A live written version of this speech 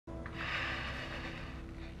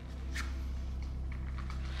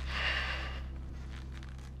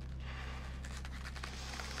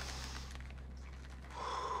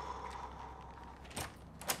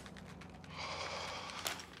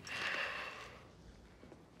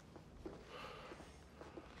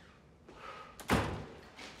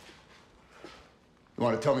You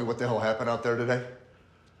want to tell me what the hell happened out there today?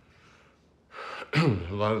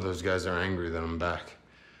 A lot of those guys are angry that I'm back.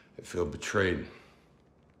 They feel betrayed.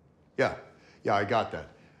 Yeah, I got that.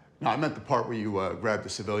 No, I meant the part where you grabbed the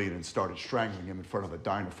civilian and started strangling him in front of a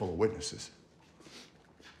diner full of witnesses.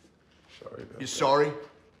 Sorry about that. You sorry?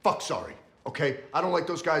 Fuck sorry, okay? I don't like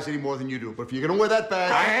those guys any more than you do, but if you're gonna wear that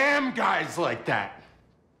badge... I am guys like that!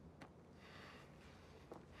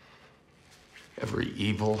 Every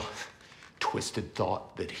evil, twisted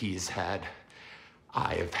thought that he's had,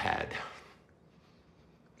 I have had.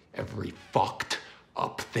 Every fucked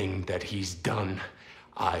up thing that he's done,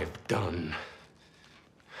 I've done.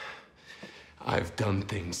 I've done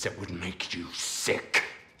things that would make you sick.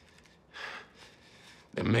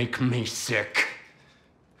 That make me sick.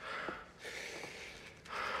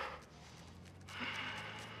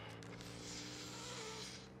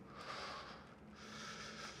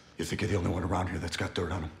 You think you're the only one around here that's got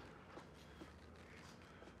dirt on him?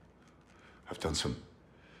 I've done some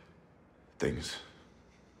things.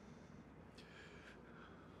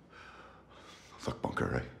 Look, Bunker,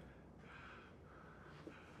 right?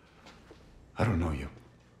 I don't know you,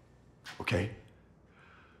 okay?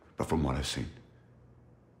 But from what I've seen,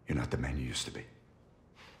 you're not the man you used to be.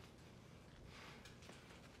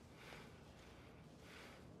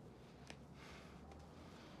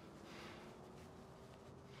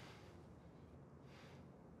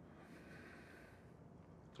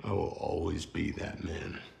 I will always be that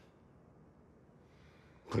man.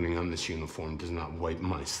 Putting on this uniform does not wipe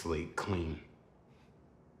my slate clean.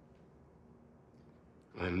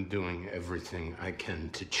 I'm doing everything I can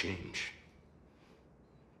to change.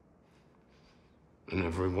 And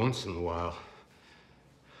every once in a while,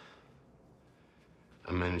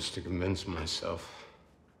 I manage to convince myself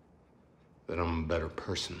that I'm a better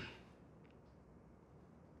person.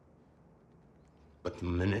 But the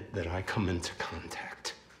minute that I come into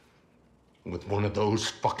contact with one of those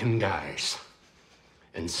fucking guys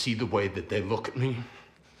and see the way that they look at me,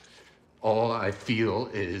 all I feel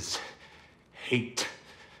is hate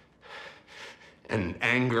and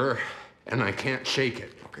anger, and I can't shake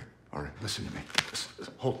it. Okay, all right, listen to me.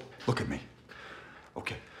 Listen, hold, look at me.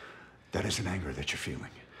 Okay, that isn't anger that you're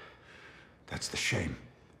feeling. That's the shame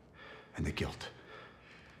and the guilt.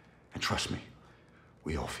 And trust me,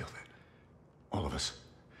 we all feel that. All of us.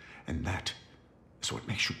 And that is what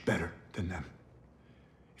makes you better than them.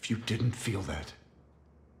 If you didn't feel that,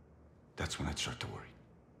 that's when I'd start to worry.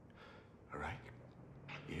 All right?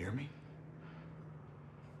 You hear me?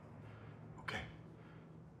 Okay.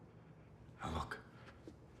 Now look,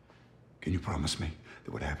 can you promise me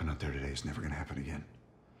that what happened out there today is never gonna happen again?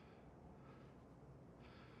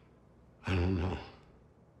 I don't know.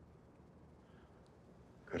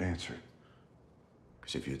 Good answer.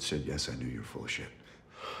 Because if you had said yes, I knew you were full of shit.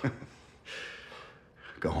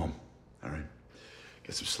 Go home, all right?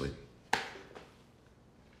 Get some sleep.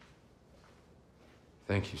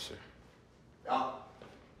 Thank you, sir.